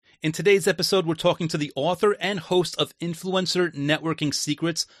In today's episode, we're talking to the author and host of Influencer Networking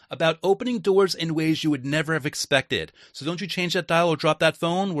Secrets about opening doors in ways you would never have expected. So don't you change that dial or drop that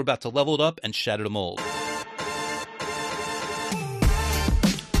phone. We're about to level it up and shatter the mold.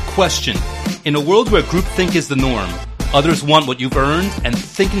 Question. In a world where groupthink is the norm, others want what you've earned, and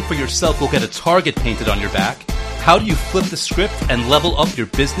thinking for yourself will get a target painted on your back, how do you flip the script and level up your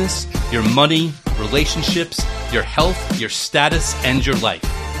business, your money, relationships, your health, your status, and your life?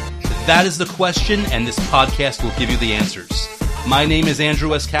 That is the question, and this podcast will give you the answers. My name is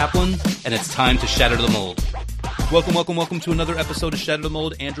Andrew S. Kaplan, and it's time to shatter the mold. Welcome to another episode of Shatter the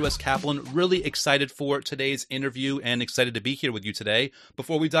Mold. Andrew S. Kaplan, really excited for today's interview and excited to be here with you today.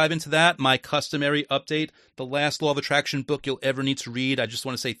 Before we dive into that, my customary update, the last Law of Attraction book you'll ever need to read. I just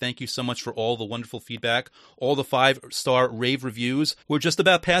want to say thank you so much for all the wonderful feedback, all the 5-star rave reviews. We're just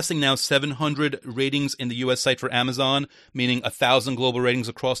about passing now 700 ratings in the US site for Amazon, meaning 1,000 global ratings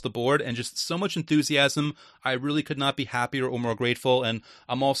across the board, and just so much enthusiasm. I really could not be happier or more grateful, and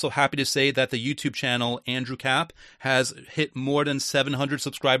I'm also happy to say that the YouTube channel, Andrew Cap, has hit more than 700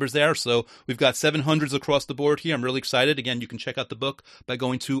 subscribers there. So we've got 700s across the board here. I'm really excited. Again, you can check out the book by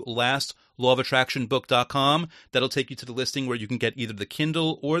going to lastlawofattractionbook.com. That'll take you to the listing where you can get either the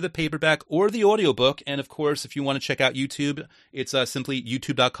Kindle or the paperback or the audiobook. And of course, if you want to check out YouTube, it's simply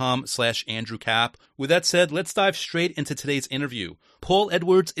youtube.com/Andrew Cap. With that said, let's dive straight into today's interview. Paul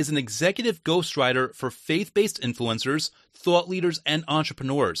Edwards is an executive ghostwriter for faith-based influencers, thought leaders, and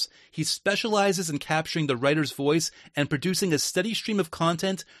entrepreneurs. He specializes in capturing the writer's voice and producing a steady stream of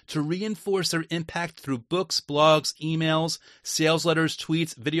content to reinforce their impact through books, blogs, emails, sales letters,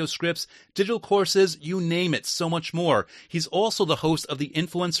 tweets, video scripts, digital courses, you name it, so much more. He's also the host of the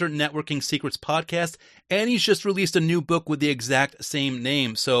Influencer Networking Secrets podcast, and he's just released a new book with the exact same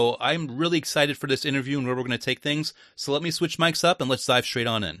name. So I'm really excited for this interview and where we're going to take things. So let me switch mics up and let's dive straight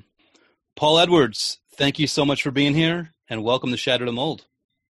on in. Paul Edwards, thank you so much for being here, and welcome to Shatter the Mold.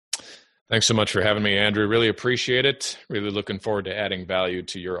 Thanks so much for having me, Andrew. Really appreciate it. Really looking forward to adding value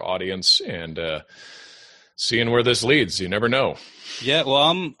to your audience and seeing where this leads. You never know. Yeah,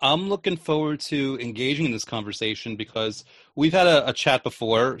 well, I'm looking forward to engaging in this conversation because we've had a chat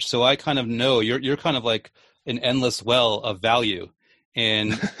before, so I kind of know you're kind of like an endless well of value.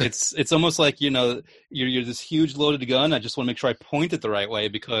 And it's almost like, you're this huge loaded gun. I just want to make sure I point it the right way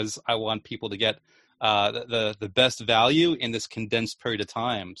because I want people to get the best value in this condensed period of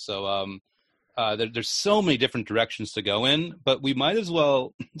time. So there's so many different directions to go in, but we might as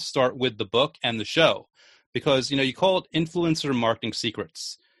well start with the book and the show because, you call it Influencer Marketing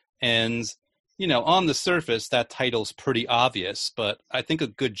Secrets. And, on the surface, that title's pretty obvious, but I think a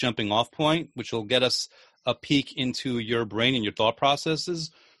good jumping off point, which will get us a peek into your brain and your thought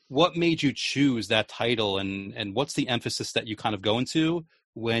processes. What made you choose that title and what's the emphasis that you kind of go into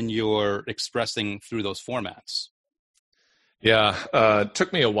when you're expressing through those formats? Yeah, it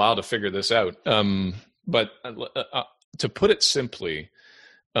took me a while to figure this out. But to put it simply,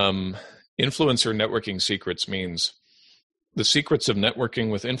 influencer networking secrets means the secrets of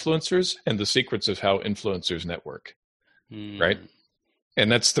networking with influencers and the secrets of how influencers network, right? And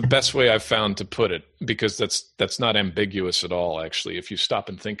that's the best way I've found to put it, because that's not ambiguous at all, actually, if you stop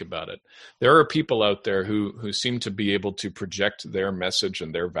and think about it. There are people out there who seem to be able to project their message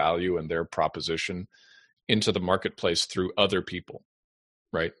and their value and their proposition into the marketplace through other people,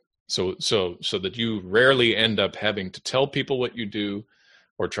 right? So that you rarely end up having to tell people what you do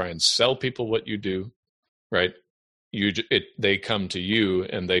or try and sell people what you do, right? They come to you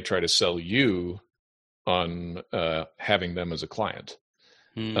and they try to sell you on having them as a client.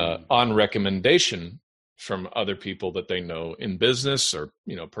 On recommendation from other people that they know in business or,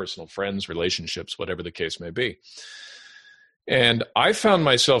 personal friends, relationships, whatever the case may be. And I found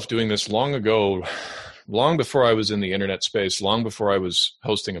myself doing this long ago, long before I was in the internet space, long before I was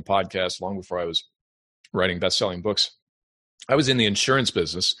hosting a podcast, long before I was writing best-selling books. I was in the insurance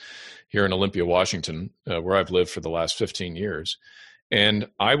business here in Olympia, Washington, where I've lived for the last 15 years. And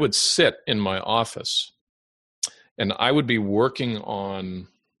I would sit in my office and I would be working on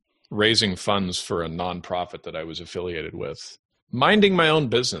raising funds for a nonprofit that I was affiliated with, minding my own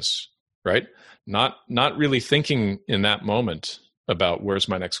business, right? Not really thinking in that moment about where's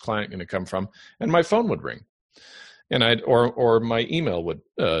my next client going to come from. And my phone would ring, and or my email would,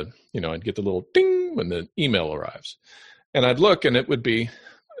 I'd get the little ding when the email arrives, and I'd look, and it would be,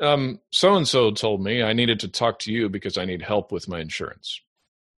 so and so told me I needed to talk to you because I need help with my insurance.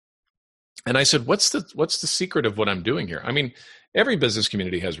 And I said, what's the secret of what I'm doing here? I mean, every business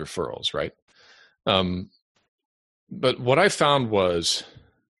community has referrals, right? But what I found was,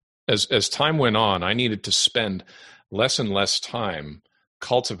 as time went on, I needed to spend less and less time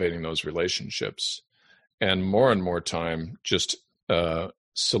cultivating those relationships, and more time just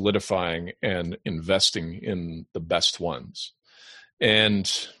solidifying and investing in the best ones.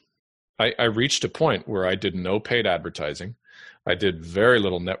 And I reached a point where I did no paid advertising. I did very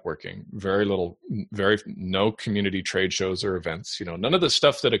little networking, no community trade shows or events, none of the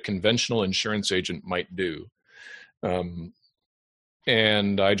stuff that a conventional insurance agent might do.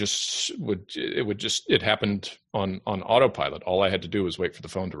 And I just it happened on autopilot. All I had to do was wait for the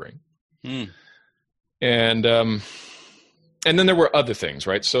phone to ring. And then there were other things,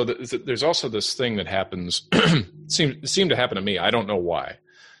 right? So there's also this thing that happens, seemed to happen to me. I don't know why.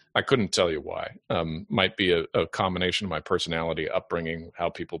 I couldn't tell you why. Might be a combination of my personality, upbringing, how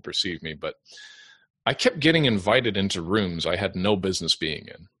people perceive me. But I kept getting invited into rooms I had no business being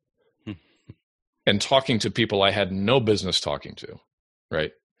in and talking to people I had no business talking to,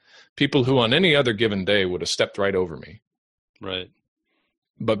 right? People who on any other given day would have stepped right over me. Right.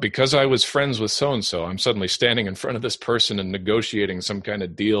 But because I was friends with so-and-so, I'm suddenly standing in front of this person and negotiating some kind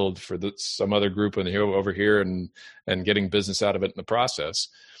of deal for some other group over here and getting business out of it in the process.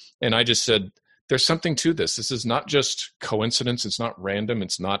 And I just said, there's something to this. This is not just coincidence. It's not random.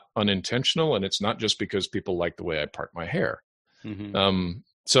 It's not unintentional. And it's not just because people like the way I part my hair.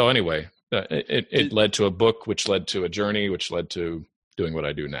 So anyway, it led to a book, which led to a journey, which led to doing what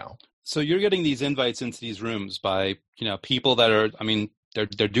I do now. So you're getting these invites into these rooms by, people that are,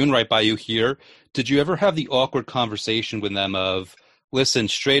 they're doing right by you here. Did you ever have the awkward conversation with them of, listen,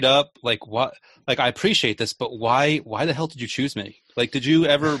 straight up, like what? Like I appreciate this, but why the hell did you choose me? Like, did you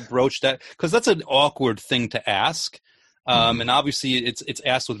ever broach that? Because that's an awkward thing to ask, and obviously it's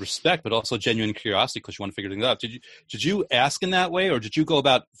asked with respect, but also genuine curiosity because you want to figure things out. Did you ask in that way, or did you go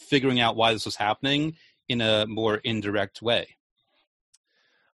about figuring out why this was happening in a more indirect way?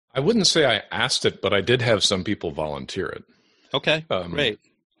 I wouldn't say I asked it, but I did have some people volunteer it. Okay, great.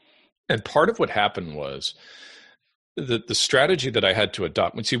 And part of what happened was the strategy that I had to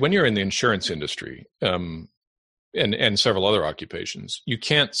adopt. See, when you're in the insurance industry and several other occupations, you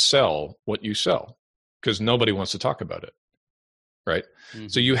can't sell what you sell because nobody wants to talk about it, right?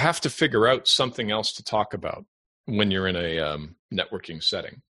 So you have to figure out something else to talk about when you're in a networking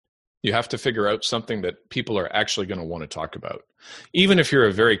setting. You have to figure out something that people are actually going to want to talk about, even if you're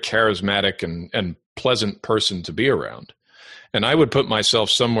a very charismatic and pleasant person to be around. And I would put myself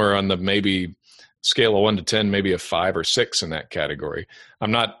somewhere on the maybe scale of 1 to 10, maybe a 5 or 6 in that category.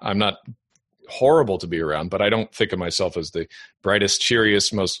 I'm not horrible to be around, but I don't think of myself as the brightest,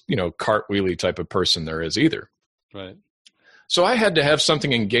 cheeriest, most, cartwheely type of person there is either. Right. So I had to have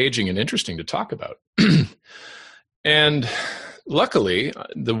something engaging and interesting to talk about. And luckily,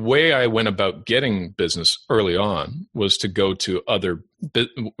 the way I went about getting business early on was to go to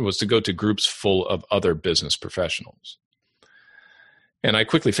groups full of other business professionals. And I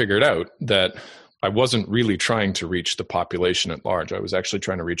quickly figured out that I wasn't really trying to reach the population at large. I was actually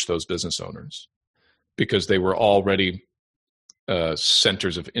trying to reach those business owners because they were already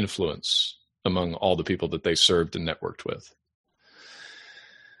centers of influence among all the people that they served and networked with.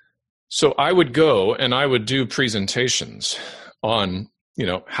 So I would go and I would do presentations on,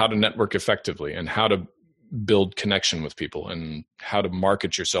 how to network effectively and how to build connection with people and how to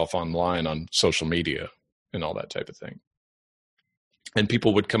market yourself online on social media and all that type of thing. And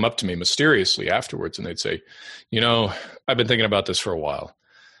people would come up to me mysteriously afterwards and they'd say, I've been thinking about this for a while.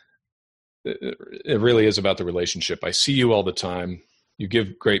 It really is about the relationship. I see you all the time. You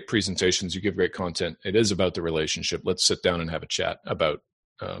give great presentations. You give great content. It is about the relationship. Let's sit down and have a chat about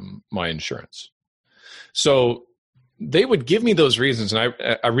my insurance. So they would give me those reasons. And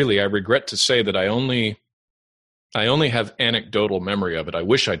I regret to say that I only have anecdotal memory of it. I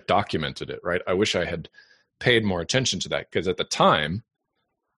wish I documented it, right? I wish I had paid more attention to that because at the time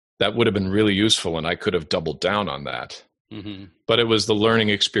that would have been really useful and I could have doubled down on that. But it was the learning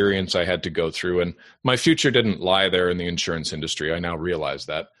experience I had to go through, and my future didn't lie there in the insurance industry. I now realize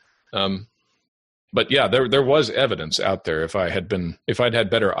that. But yeah, there was evidence out there. If I'd had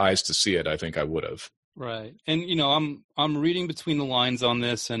better eyes to see it, I think I would have. Right. And I'm reading between the lines on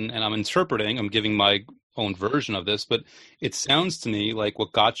this and I'm interpreting, I'm giving my own version of this, but it sounds to me like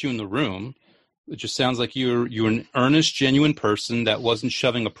what got you in the room, it just sounds like you're an earnest, genuine person that wasn't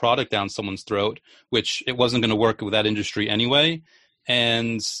shoving a product down someone's throat, which it wasn't going to work with that industry anyway.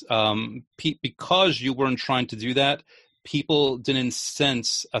 And because you weren't trying to do that, people didn't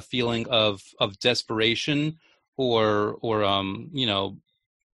sense a feeling of desperation or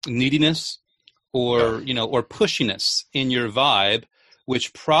neediness or pushiness in your vibe,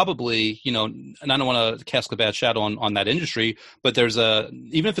 which probably, and I don't want to cast a bad shadow on that industry, but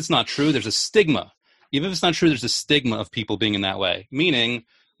even if it's not true, there's a stigma even if it's not true, there's a stigma of people being in that way. Meaning,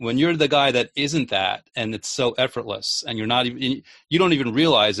 when you're the guy that isn't that, and it's so effortless, and you don't even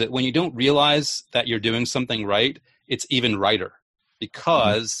realize it. When you don't realize that you're doing something right, it's even righter,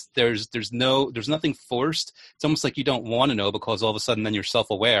 because there's nothing forced. It's almost like you don't want to know, because all of a sudden then you're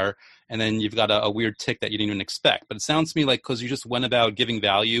self-aware, and then you've got a weird tick that you didn't even expect. But it sounds to me like because you just went about giving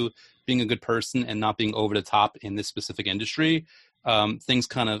value, being a good person, and not being over the top in this specific industry, things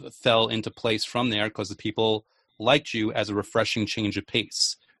kind of fell into place from there, because the people liked you as a refreshing change of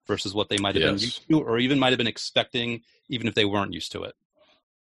pace versus what they might have been used to, or even might have been expecting, even if they weren't used to it.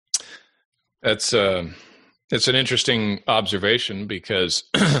 It's an interesting observation, because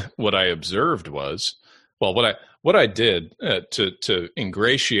what I observed was, well, what I did to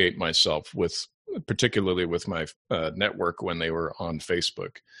ingratiate myself with, particularly with my network when they were on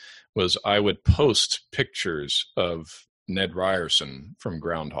Facebook, was I would post pictures of Ned Ryerson from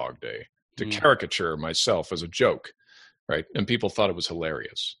Groundhog Day to caricature myself as a joke, right? And people thought it was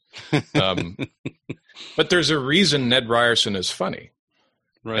hilarious. But there's a reason Ned Ryerson is funny.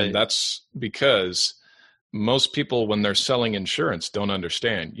 Right. And that's because most people, when they're selling insurance, don't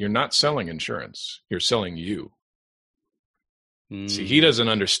understand. You're not selling insurance. You're selling you. See, he doesn't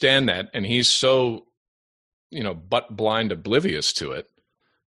understand that. And he's so, butt blind, oblivious to it,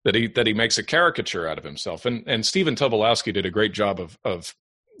 that he makes a caricature out of himself. And Stephen Tobolowsky did a great job of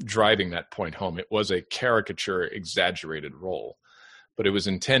driving that point home. It was a caricature, exaggerated role, but it was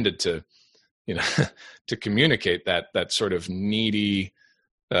intended to, to communicate that sort of needy,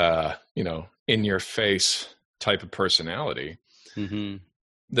 in your face type of personality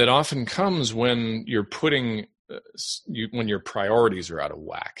that often comes when you're when your priorities are out of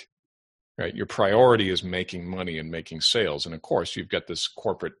whack, right? Your priority is making money and making sales. And of course you've got this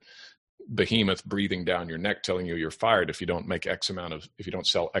corporate behemoth breathing down your neck telling you you're fired if you don't make if you don't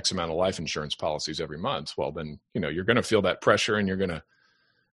sell X amount of life insurance policies every month. Well, then, you're going to feel that pressure and you're going to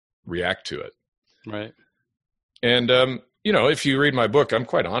react to it. Right. And, if you read my book, I'm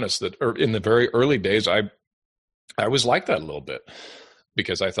quite honest that in the very early days, I was like that a little bit,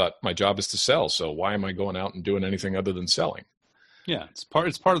 because I thought my job is to sell. So why am I going out and doing anything other than selling? Yeah. It's part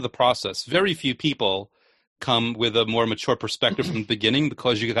of the process. Very few people come with a more mature perspective from the beginning,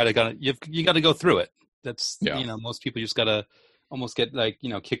 because you got to go through it. That's, most people just got to almost get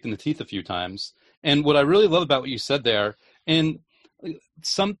kicked in the teeth a few times. And what I really love about what you said there, and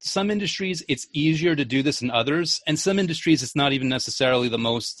some industries it's easier to do this than others, and some industries it's not even necessarily the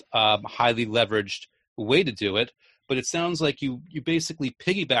most highly leveraged way to do it. But it sounds like you basically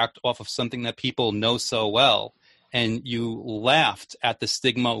piggybacked off of something that people know so well, and you laughed at the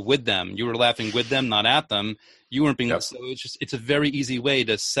stigma with them. You were laughing with them, not at them. You weren't being so it's a very easy way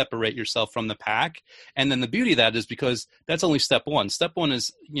to separate yourself from the pack. And then the beauty of that is, because that's only step one. Step one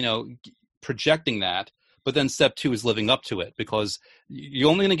is projecting that. But then step two is living up to it, because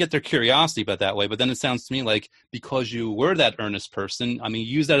you're only going to get their curiosity about that way. But then it sounds to me like, because you were that earnest person,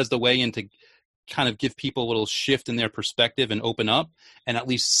 use that as the way in to kind of give people a little shift in their perspective and open up, and at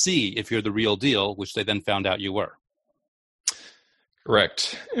least see if you're the real deal, which they then found out you were.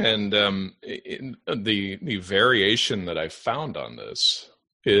 Correct. And the variation that I found on this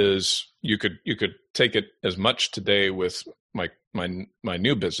is you could take it as much today with my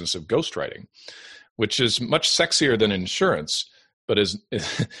new business of ghostwriting, which is much sexier than insurance, but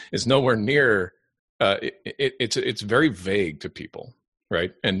is nowhere near. It's very vague to people,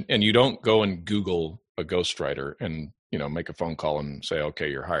 right? And you don't go and Google a ghostwriter and make a phone call and say,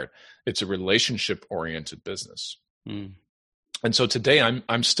 okay, you're hired. It's a relationship oriented business, and so today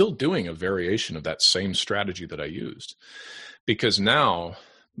I'm still doing a variation of that same strategy that I used, because now,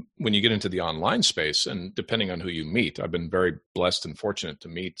 when you get into the online space, and depending on who you meet, I've been very blessed and fortunate to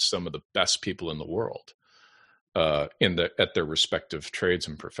meet some of the best people in the world at their respective trades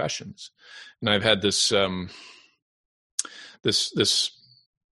and professions. And I've had this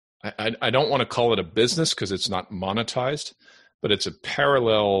I don't want to call it a business, because it's not monetized, but it's a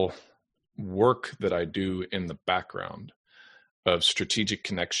parallel work that I do in the background of strategic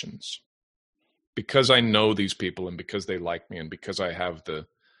connections, because I know these people, and because they like me, and because I have the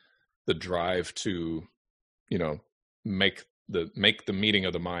drive to, make the meeting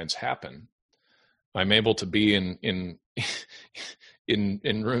of the minds happen. I'm able to be in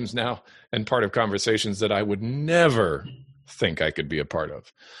rooms now and part of conversations that I would never think I could be a part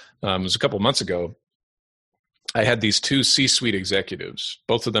of. It was a couple of months ago. I had these two C-suite executives.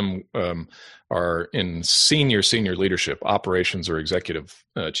 Both of them are in senior leadership, operations or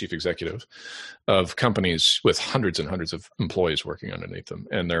chief executive of companies with hundreds and hundreds of employees working underneath them.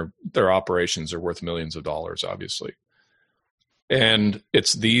 And their operations are worth millions of dollars, obviously. And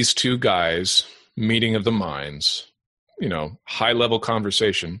it's these two guys meeting of the minds, high level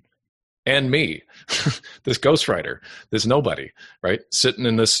conversation, and me, this ghostwriter, this nobody, right? Sitting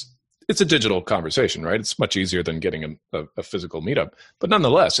in this, it's a digital conversation, right? It's much easier than getting a physical meetup, but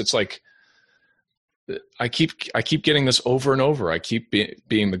nonetheless, it's like, I keep getting this over and over. I keep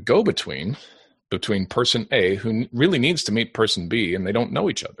being the go-between between person A, who really needs to meet person B, and they don't know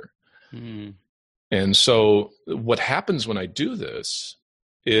each other. Mm. And so what happens when I do this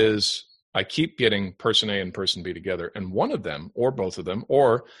is I keep getting person A and person B together, and one of them, or both of them,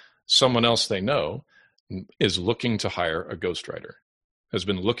 or someone else they know is looking to hire a ghostwriter, has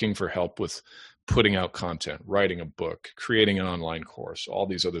been looking for help with putting out content, writing a book, creating an online course, all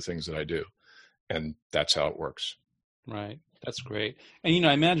these other things that I do. And that's how it works. Right. That's great. And,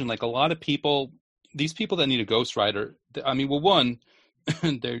 I imagine like a lot of people, these people that need a ghostwriter, one,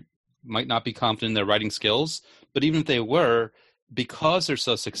 they might not be confident in their writing skills, but even if they were, because they're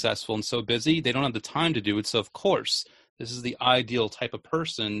so successful and so busy, they don't have the time to do it. So of course, this is the ideal type of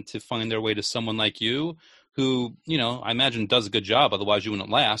person to find their way to someone like you who, I imagine does a good job. Otherwise you wouldn't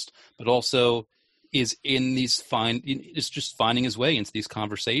last, but also is in these is just finding his way into these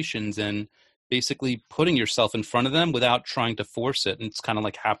conversations and basically putting yourself in front of them without trying to force it. And it's kind of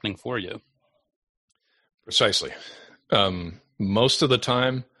like happening for you. Precisely. Most of the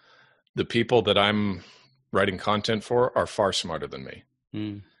time, the people that I'm writing content for are far smarter than me.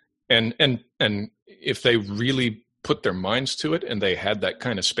 Mm. And if they really put their minds to it and they had that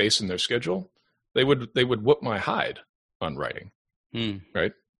kind of space in their schedule, they would whoop my hide on writing. Mm.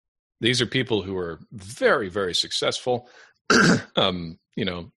 Right? These are people who are very, very successful.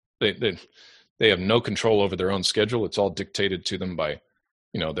 They have no control over their own schedule. It's all dictated to them by,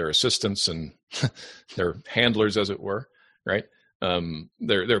 their assistants and their handlers, as it were, right?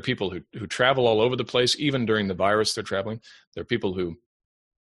 There are people who travel all over the place, even during the virus. They're traveling. There are people who,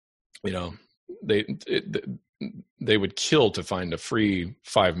 they would kill to find a free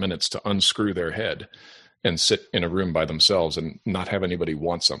 5 minutes to unscrew their head and sit in a room by themselves and not have anybody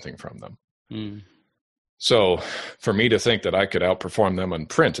want something from them. Mm. So for me to think that I could outperform them on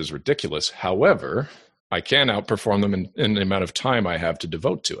print is ridiculous. However, I can outperform them in the amount of time I have to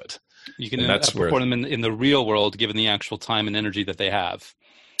devote to it. You can outperform them in the real world, given the actual time and energy that they have.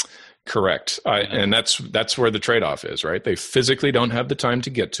 Correct. And that's where the trade-off is, right? They physically don't have the time to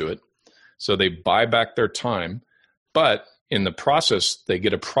get to it. So they buy back their time. But in the process, they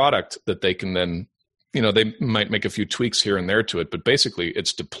get a product that they can then, they might make a few tweaks here and there to it. But basically,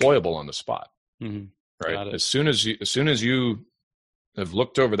 it's deployable on the spot. Mm-hmm. Right. As soon as you have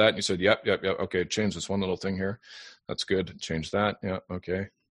looked over that and you said, yep. Okay. Change this one little thing here. That's good. Change that. Yeah. Okay.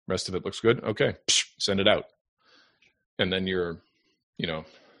 Rest of it looks good. Okay. Send it out. And then you're,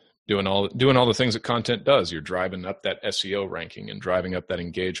 doing all the things that content does. You're driving up that SEO ranking and driving up that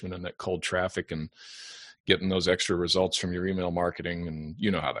engagement and that cold traffic and getting those extra results from your email marketing. And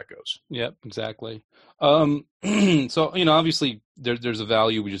you know how that goes. Yep, exactly. So, obviously there's a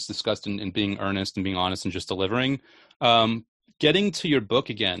value we just discussed in being earnest and being honest and just delivering. Getting to your book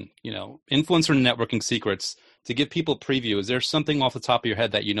again, Influencer Networking Secrets, to give people a preview, is there something off the top of your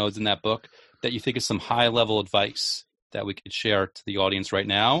head that is in that book that you think is some high level advice that we could share to the audience right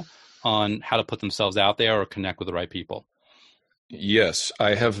now on how to put themselves out there or connect with the right people? Yes,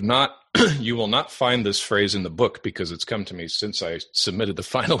 I have not. You will not find this phrase in the book because it's come to me since I submitted the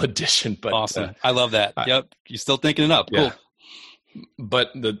final edition. But awesome, I love that. Yep, you're still thinking it up. Yeah. Cool.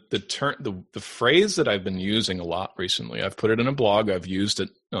 But the phrase that I've been using a lot recently, I've put it in a blog, I've used it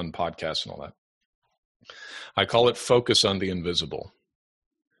on podcasts and all that. I call it focus on the invisible.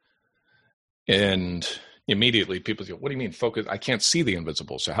 And immediately people go, what do you mean focus? I can't see the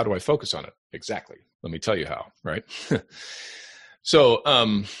invisible. So how do I focus on it? Exactly. Let me tell you how, right? So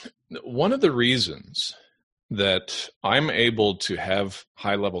one of the reasons that I'm able to have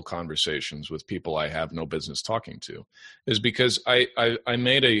high-level conversations with people I have no business talking to is because I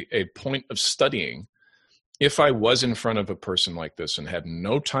made a point of studying if I was in front of a person like this and had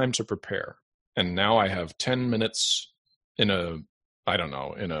no time to prepare, and now I have 10 minutes at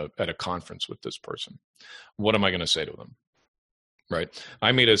a conference with this person, what am I going to say to them? Right?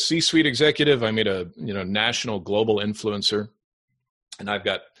 I meet a C-suite executive, I meet a national global influencer, and I've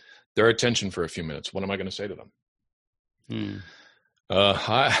got their attention for a few minutes. What am I going to say to them?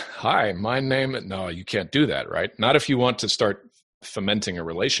 Hi, my name. No, you can't do that, right? Not if you want to start fomenting a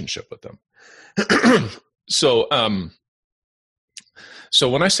relationship with them. So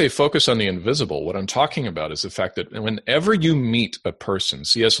when I say focus on the invisible, what I'm talking about is the fact that whenever you meet a person,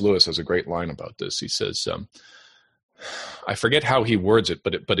 C.S. Lewis has a great line about this. He says, I forget how he words it,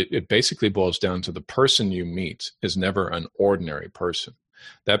 but it basically boils down to the person you meet is never an ordinary person.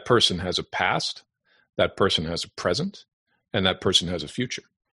 That person has a past, that person has a present, and that person has a future,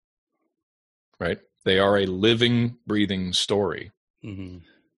 right? They are a living, breathing story,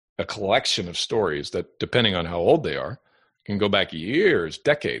 a collection of stories that, depending on how old they are, can go back years,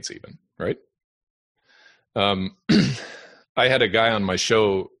 decades even, right? I had a guy on my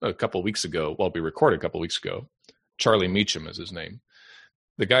show a couple of weeks ago. Well, we recorded a couple of weeks ago. Charlie Meacham is his name.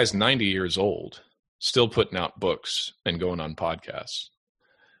 The guy's 90 years old, still putting out books and going on podcasts.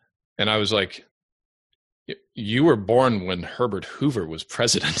 And I was like, you were born when Herbert Hoover was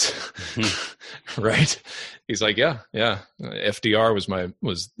president, right? He's like, yeah. FDR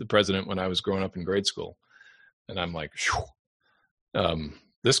was the president when I was growing up in grade school. And I'm like,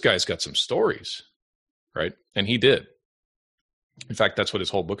 this guy's got some stories, right? And he did. In fact, that's what his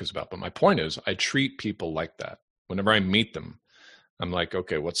whole book is about. But my point is, I treat people like that. Whenever I meet them, I'm like,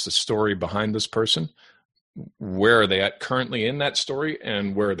 okay, what's the story behind this person? Where are they at currently in that story,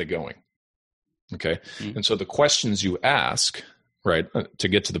 and where are they going? Okay. Mm-hmm. And so the questions you ask, right, to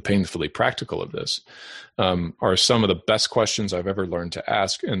get to the painfully practical of this, are some of the best questions I've ever learned to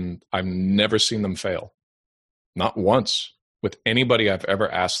ask. And I've never seen them fail. Not once with anybody I've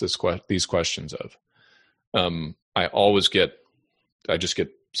ever asked these questions of. I just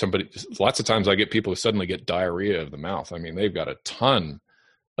get somebody, lots of times I get people who suddenly get diarrhea of the mouth. I mean, they've got a ton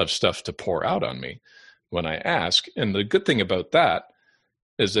of stuff to pour out on me when I ask. And the good thing about that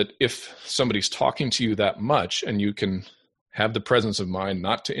is that if somebody's talking to you that much and you can have the presence of mind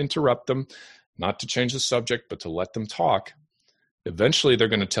not to interrupt them, not to change the subject, but to let them talk, eventually they're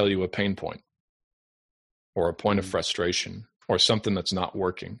going to tell you a pain point or a point of frustration or something that's not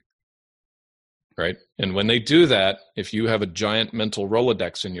working. Right. And when they do that, if you have a giant mental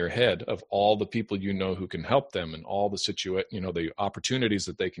Rolodex in your head of all the people you know who can help them and all the the opportunities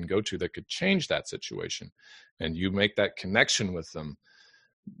that they can go to that could change that situation, and you make that connection with them,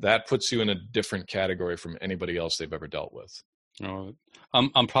 that puts you in a different category from anybody else they've ever dealt with. Oh,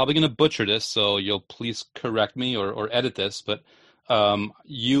 I'm probably going to butcher this, so you'll please correct me or edit this. But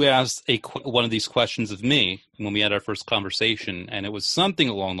you asked one of these questions of me when we had our first conversation, and it was something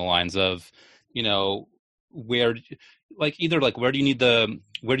along the lines of, where do you need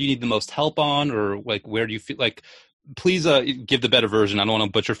the most help on, or like where do you feel like? Please give the better version. I don't want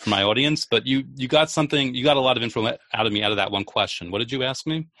to butcher for my audience, but you got a lot of info out of me out of that one question. What did you ask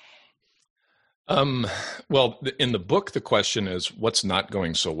me? Well, in the book, the question is, what's not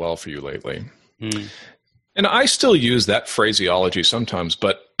going so well for you lately? And I still use that phraseology sometimes,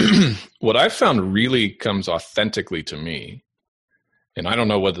 but what I found really comes authentically to me, and I don't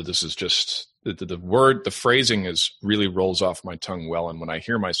know whether this is just the phrasing really rolls off my tongue well. And when I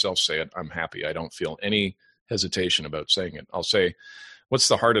hear myself say it, I'm happy. I don't feel any hesitation about saying it. I'll say, what's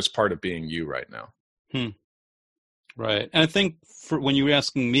the hardest part of being you right now? Right. And I think when you were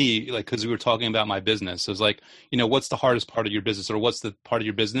asking me, like, because we were talking about my business, it was like, what's the hardest part of your business, or what's the part of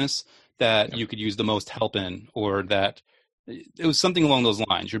your business that you could use the most help in, or that it was something along those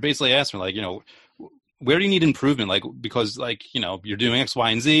lines. You're basically asking, like, where do you need improvement? Like, because you're doing X, Y,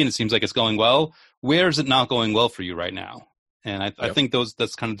 and Z and it seems like it's going well. Where is it not going well for you right now? And I think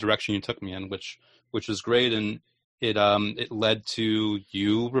that's kind of the direction you took me in, which was great. And it led to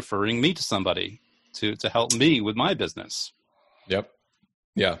you referring me to somebody to help me with my business. Yep.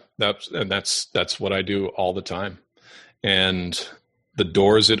 Yeah. That's what I do all the time. And the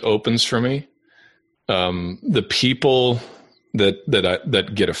doors it opens for me, the people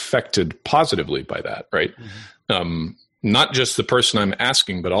that get affected positively by that, right? Mm-hmm. Not just the person I'm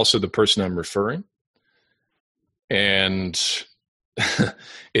asking, but also the person I'm referring. And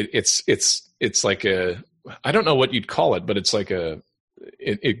it's like I don't know what you'd call it, but it's like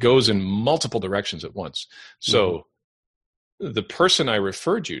it goes in multiple directions at once. So the person I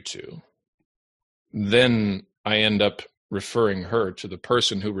referred you to, then I end up referring her to the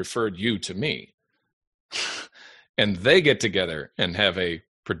person who referred you to me. And they get together and have a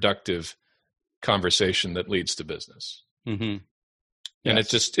productive conversation that leads to business. Mm-hmm. And it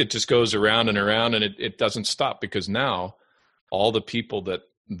just goes around and around, and it doesn't stop, because now all the people that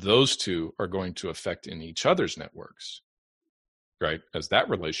those two are going to affect in each other's networks, right? As that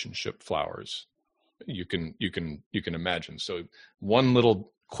relationship flowers, you can imagine. So one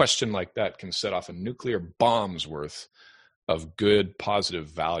little question like that can set off a nuclear bomb's worth of good, positive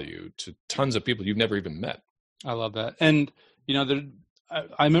value to tons of people you've never even met. I love that. And,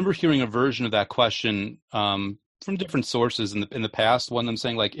 I remember hearing a version of that question from different sources in the past. One of them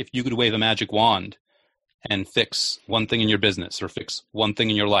saying, like, if you could wave a magic wand and fix one thing in your business, or fix one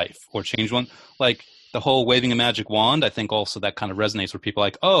thing in your life, or change one, like the whole waving a magic wand, I think also that kind of resonates with people,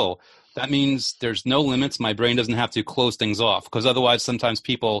 like, oh, That means there's no limits. My brain doesn't have to close things off, because otherwise sometimes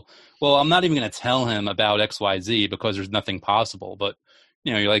people, well, I'm not even going to tell him about XYZ because there's nothing possible. But,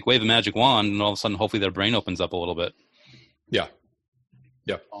 you know, you're like, wave a magic wand, and all of a sudden, hopefully their brain opens up a little bit. Yeah.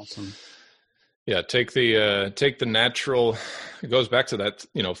 Yeah. Awesome. Yeah. Take the natural, it goes back to that,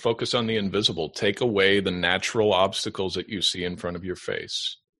 you know, focus on the invisible. Take away the natural obstacles that you see in front of your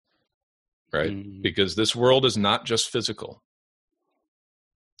face. Right? Because this world is not just physical.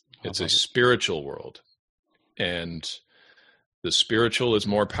 It's a spiritual world. And the spiritual is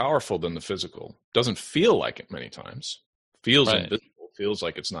more powerful than the physical. Doesn't feel like it many times. Feels invisible, feels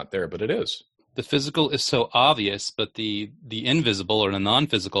like it's not there, but it is. The physical is so obvious, but the invisible or the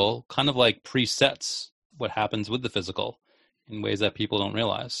non-physical kind of like presets what happens with the physical in ways that people don't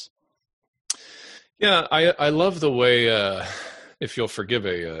realize. Yeah, I love the way, if you'll forgive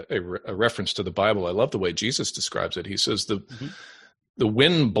a reference to the Bible, I love the way Jesus describes it. He says the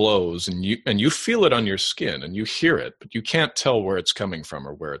wind blows and you feel it on your skin and you hear it, but you can't tell where it's coming from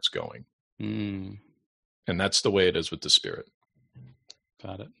or where it's going. And that's the way it is with the Spirit.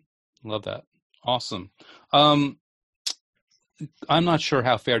 Got it. Love that. Awesome. I'm not sure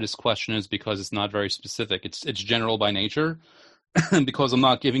how fair this question is because it's not very specific. It's general by nature because I'm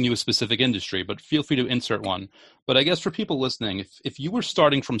not giving you a specific industry, but feel free to insert one. But I guess for people listening, if you were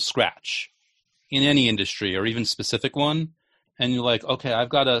starting from scratch in any industry or even specific one, and you're like, okay, I've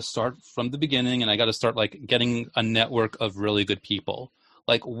got to start from the beginning and I got to start like getting a network of really good people.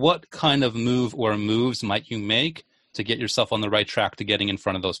 Like what kind of move or moves might you make to get yourself on the right track to getting in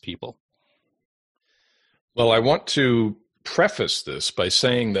front of those people? Well, I want to preface this by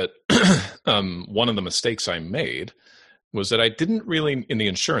saying that one of the mistakes I made was that I didn't really, in the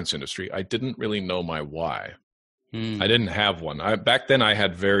insurance industry, I didn't really know my why. I didn't have one. Back then I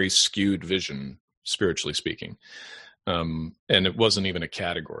had very skewed vision, spiritually speaking. And it wasn't even a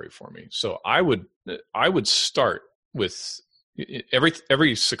category for me. So I would start with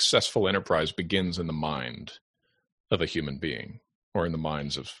every successful enterprise begins in the mind of a human being or in the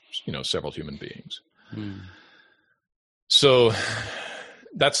minds of, you know, several human beings. So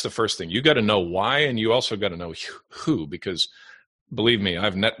that's the first thing. You got to know why, and you also got to know who, because believe me,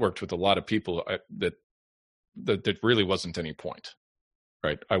 I've networked with a lot of people that really wasn't any point,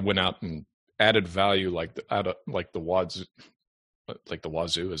 right? I went out and added value like the wazoo.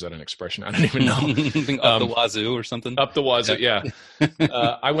 Is that an expression? I don't even know. Up the wazoo or something? Up the wazoo, yeah.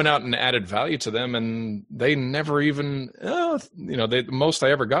 I went out and added value to them, and they never even, the most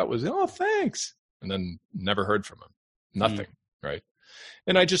I ever got was, oh, thanks. And then never heard from them. Nothing, right?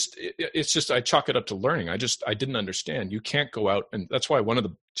 And I chalk it up to learning. I didn't understand. You can't go out, and that's why one of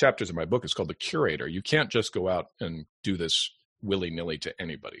the chapters in my book is called The Curator. You can't just go out and do this willy-nilly to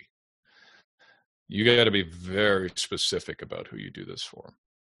anybody. You got to be very specific about who you do this for,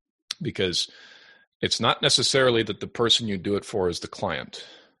 because it's not necessarily that the person you do it for is the client.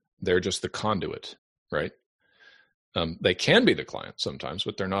 They're just the conduit, right? They can be the client sometimes,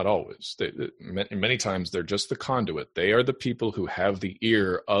 but they're not always. Many times they're just the conduit. They are the people who have the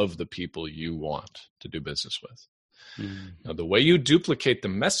ear of the people you want to do business with. Now, the way you duplicate the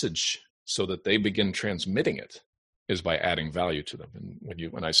message so that they begin transmitting it is by adding value to them.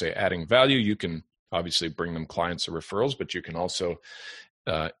 And when I say adding value, you can obviously bring them clients or referrals, but you can also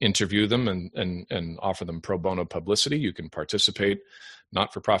interview them and offer them pro bono publicity. You can participate,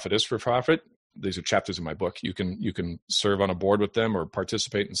 not for profit is for profit. These are chapters in my book. You can serve on a board with them or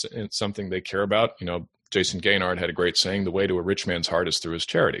participate in something they care about. You know, Jason Gaynard had a great saying: "The way to a rich man's heart is through his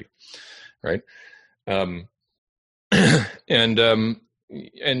charity." Right? And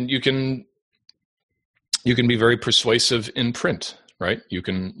you can be very persuasive in print. Right? You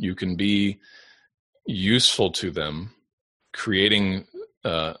can be useful to them, creating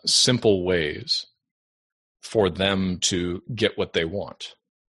simple ways for them to get what they want.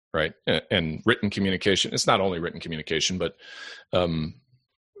 Right. And written communication, it's not only written communication, but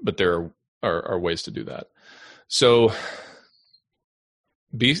there are ways to do that. So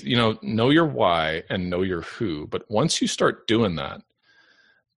know your why and know your who. But once you start doing that,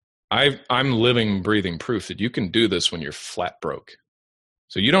 I'm living, breathing proof that you can do this when you're flat broke.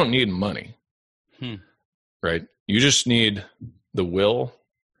 So you don't need money, right? You just need the will,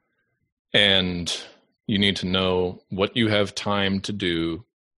 and you need to know what you have time to do,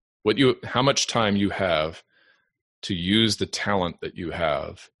 how much time you have to use the talent that you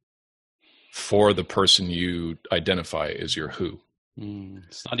have for the person you identify as your who.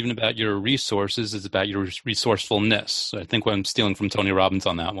 It's not even about your resources, it's about your resourcefulness. I think I'm stealing from Tony Robbins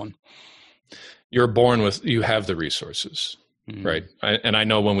on that one. You're born with, you have the resources, right? And I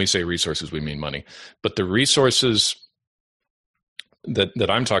know when we say resources, we mean money, but the resources that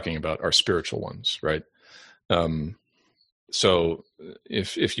I'm talking about are spiritual ones, right? So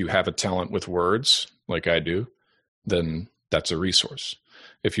if you have a talent with words like I do, then that's a resource.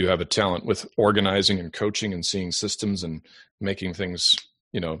 If you have a talent with organizing and coaching and seeing systems and making things,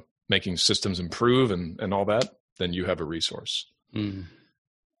 making systems improve and all that, then you have a resource. Mm.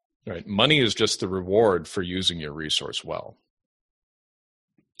 Right. Money is just the reward for using your resource well.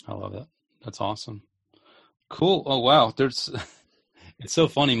 I love it. That's awesome. Cool. Oh, wow. It's so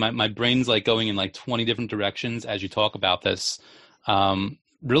funny. My brain's like going in like 20 different directions as you talk about this.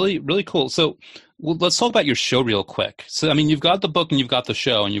 Really, really cool. So let's talk about your show real quick. So, I mean, you've got the book and you've got the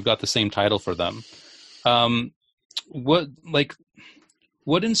show and you've got the same title for them.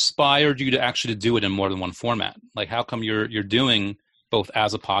 What inspired you to actually do it in more than one format? Like, how come you're doing both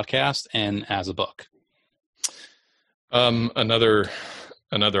as a podcast and as a book? Another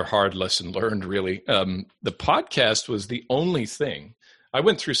hard lesson learned, really. The podcast was the only thing. I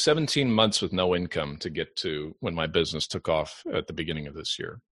went through 17 months with no income to get to when my business took off at the beginning of this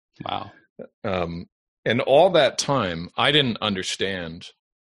year. Wow. And all that time, I didn't understand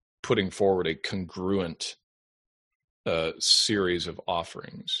putting forward a congruent series of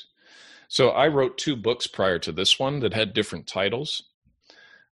offerings. So I wrote 2 books prior to this one that had different titles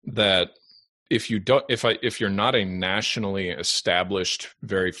that if you're not a nationally established,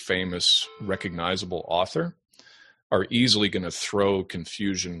 very famous, recognizable author, are easily going to throw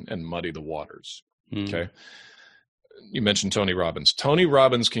confusion and muddy the waters. Okay. You mentioned Tony Robbins. Tony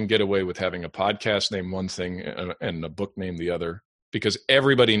Robbins can get away with having a podcast name one thing and a book name the other because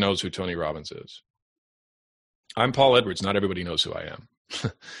everybody knows who Tony Robbins is. I'm Paul Edwards. Not everybody knows who I am.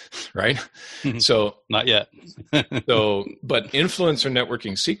 Right? So not yet. But Influencer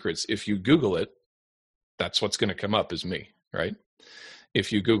Networking Secrets, if you Google it, that's what's going to come up is me, right?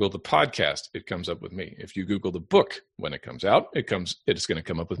 If you Google the podcast, it comes up with me. If you Google the book when it comes out, it's going to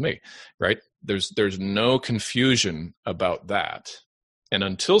come up with me, right? There's no confusion about that. And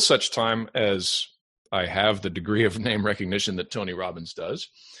until such time as I have the degree of name recognition that Tony Robbins does,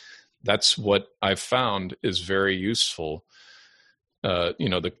 that's what I've found is very useful.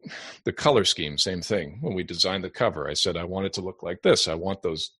 The color scheme, same thing. When we designed the cover, I said, I want it to look like this. I want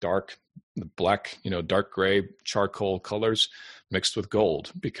those dark black, dark gray charcoal colors mixed with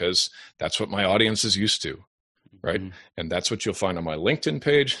gold, because that's what my audience is used to. Right. Mm-hmm. And that's what you'll find on my LinkedIn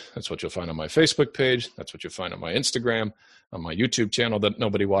page. That's what you'll find on my Facebook page. That's what you'll find on my Instagram, on my YouTube channel that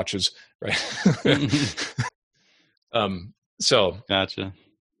nobody watches. Right. So gotcha.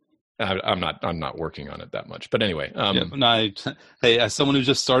 I'm not working on it that much, but anyway. Hey, as someone who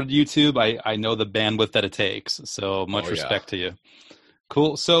just started YouTube, I know the bandwidth that it takes. So much respect to you.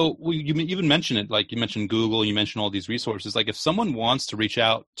 Cool. So you even mentioned it, like you mentioned Google, you mentioned all these resources. Like if someone wants to reach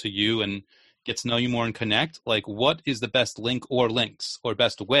out to you and get to know you more and connect, like what is the best link or links or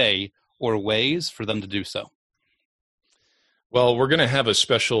best way or ways for them to do so? Well, we're going to have a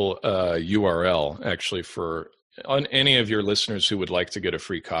special URL actually on any of your listeners who would like to get a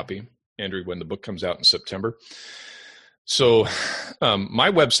free copy, Andrew, when the book comes out in September. So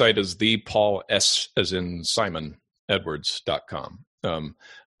my website is thepaul, as in Simon, Edwards.com.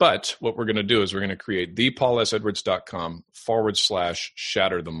 But what we're going to do is we're going to create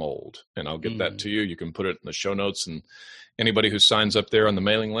thepaulsedwards.com/shatter the mold. And I'll get that to you. You can put it in the show notes, and anybody who signs up there on the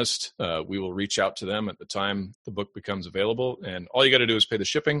mailing list, we will reach out to them at the time the book becomes available. And all you got to do is pay the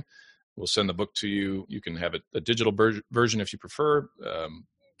shipping. We'll send the book to you. You can have a digital version if you prefer.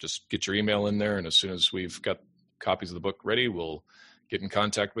 Just get your email in there, and as soon as we've got copies of the book ready, we'll get in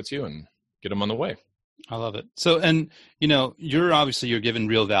contact with you and get them on the way. I love it. So, and you're given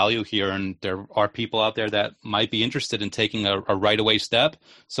real value here, and there are people out there that might be interested in taking a right away step.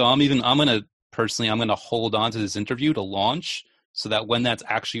 So I'm going to hold on to this interview to launch so that when that's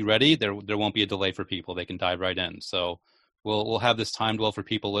actually ready, there won't be a delay for people. They can dive right in. So we'll have this timed well for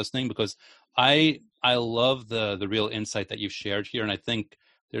people listening, because I love the real insight that you've shared here. And I think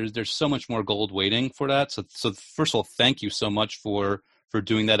there's so much more gold waiting for that. So first of all, thank you so much for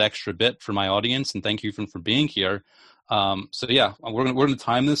doing that extra bit for my audience, and thank you for being here. So yeah, we're going to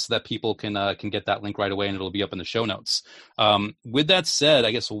time this so that people can get that link right away, and it'll be up in the show notes. With that said,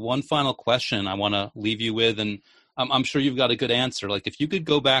 I guess one final question I want to leave you with, and I'm sure you've got a good answer. Like if you could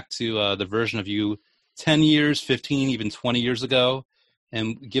go back to the version of you 10 years, 15, even 20 years ago,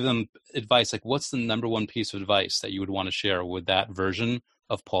 and give them advice, like what's the number one piece of advice that you would want to share with that version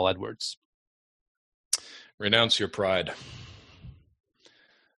of Paul Edwards? Renounce your pride.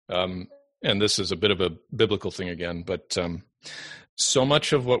 And this is a bit of a biblical thing again, but so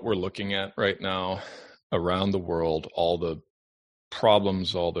much of what we're looking at right now around the world, all the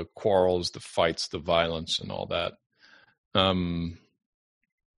problems, all the quarrels, the fights, the violence, and all that,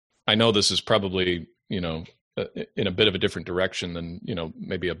 I know this is probably, in a bit of a different direction than,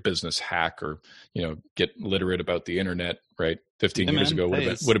 maybe a business hack or, get literate about the internet, right? 15 years ago would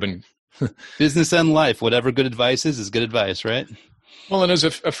have been business and life. Whatever good advice is good advice, right? Well, and as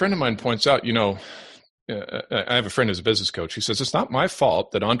a friend of mine points out, I have a friend who's a business coach. He says, it's not my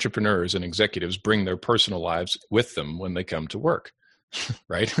fault that entrepreneurs and executives bring their personal lives with them when they come to work,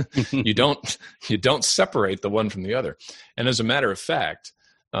 right? You don't separate the one from the other. And as a matter of fact,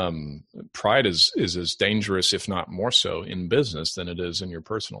 pride is as dangerous, if not more so, in business than it is in your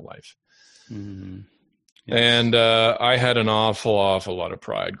personal life. Mm-hmm. Yes. And I had an awful lot of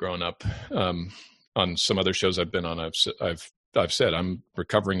pride growing up. On some other shows I've been on, I've said I'm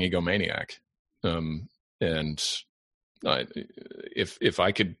recovering egomaniac. And if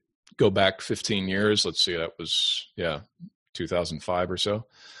I could go back 15 years, let's see, that was 2005 or so,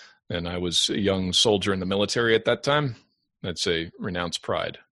 and I was a young soldier in the military at that time, I'd say renounce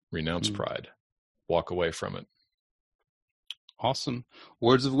pride, pride, walk away from it. Awesome.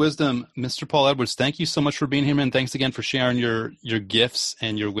 Words of wisdom. Mr. Paul Edwards, thank you so much for being here, man. Thanks again for sharing your gifts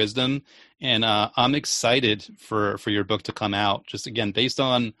and your wisdom. And I'm excited for your book to come out. Just again, based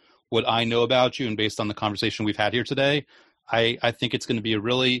on what I know about you and based on the conversation we've had here today, I think it's going to be a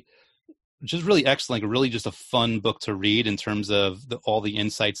really excellent, really just a fun book to read in terms of all the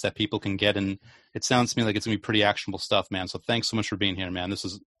insights that people can get. And it sounds to me like it's going to be pretty actionable stuff, man. So thanks so much for being here, man. This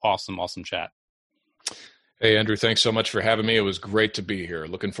is awesome chat. Hey, Andrew, thanks so much for having me. It was great to be here.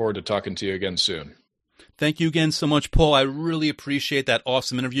 Looking forward to talking to you again soon. Thank you again so much, Paul. I really appreciate that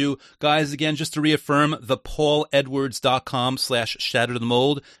awesome interview. Guys, again, just to reaffirm,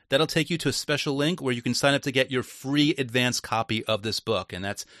 thepauledwards.com/shatterthemold. That'll take you to a special link where you can sign up to get your free advanced copy of this book, and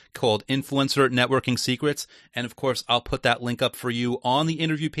that's called Influencer Networking Secrets. And of course, I'll put that link up for you on the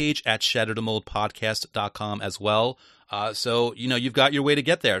interview page at shatterthemoldpodcast.com as well. So, you've got your way to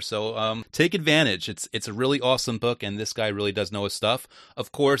get there. So, take advantage. It's a really awesome book, and this guy really does know his stuff.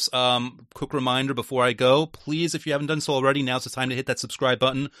 Of course, quick reminder before I go, please, if you haven't done so already, now's the time to hit that subscribe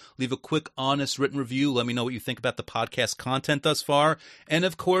button. Leave a quick, honest written review. Let me know what you think about the podcast content thus far. And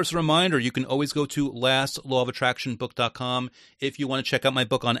of course, a reminder, you can always go to lastlawofattractionbook.com if you want to check out my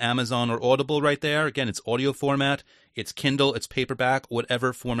book on Amazon or Audible right there. Again, it's audio format. It's Kindle, it's paperback,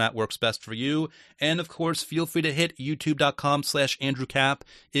 whatever format works best for you. And of course, feel free to hit youtube.com/AndrewCap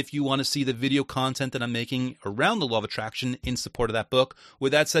if you want to see the video content that I'm making around the law of attraction in support of that book.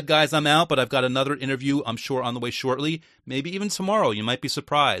 With that said, guys, I'm out, but I've got another interview, I'm sure, on the way shortly. Maybe even tomorrow. You might be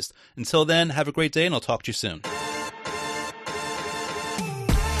surprised. Until then, have a great day, and I'll talk to you soon.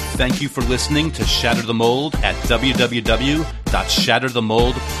 Thank you for listening to Shatter the Mold at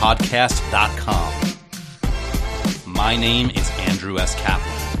www.shatterthemoldpodcast.com. My name is Andrew S.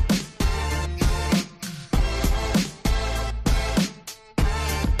 Kaplan.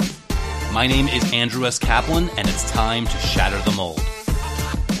 My name is Andrew S. Kaplan, and it's time to shatter the mold.